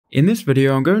In this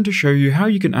video, I'm going to show you how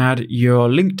you can add your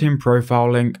LinkedIn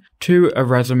profile link to a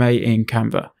resume in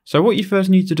Canva. So what you first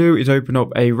need to do is open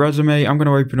up a resume. I'm going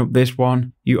to open up this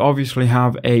one. You obviously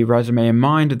have a resume in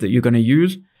mind that you're going to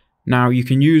use. Now you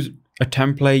can use a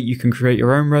template, you can create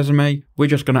your own resume. We're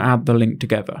just going to add the link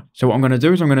together. So what I'm going to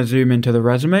do is I'm going to zoom into the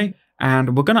resume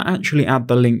and we're going to actually add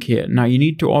the link here. Now you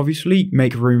need to obviously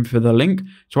make room for the link.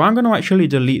 So I'm going to actually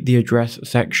delete the address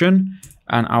section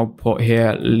and I'll put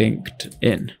here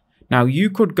LinkedIn. Now you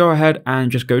could go ahead and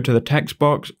just go to the text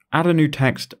box, add a new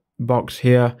text box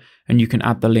here, and you can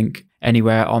add the link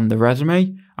anywhere on the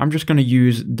resume. I'm just going to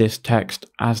use this text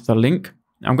as the link.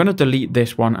 I'm going to delete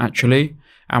this one actually,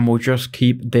 and we'll just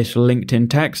keep this LinkedIn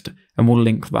text and we'll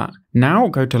link that. Now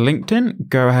go to LinkedIn,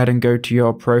 go ahead and go to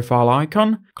your profile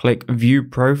icon, click view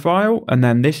profile, and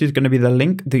then this is going to be the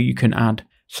link that you can add.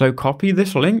 So copy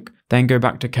this link, then go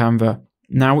back to Canva.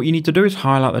 Now what you need to do is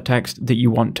highlight the text that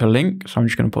you want to link. So I'm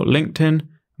just going to put LinkedIn, and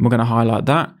we're going to highlight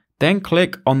that. Then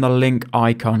click on the link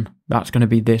icon. That's going to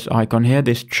be this icon here,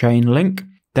 this chain link.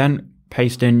 Then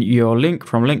paste in your link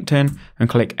from LinkedIn and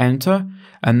click enter,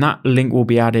 and that link will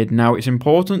be added. Now it's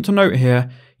important to note here,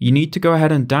 you need to go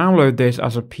ahead and download this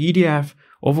as a PDF,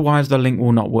 otherwise the link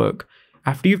will not work.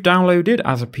 After you've downloaded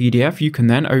as a PDF, you can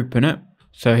then open it.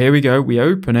 So here we go, we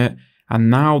open it. And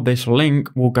now this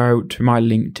link will go to my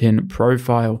LinkedIn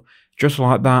profile. Just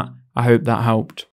like that. I hope that helped.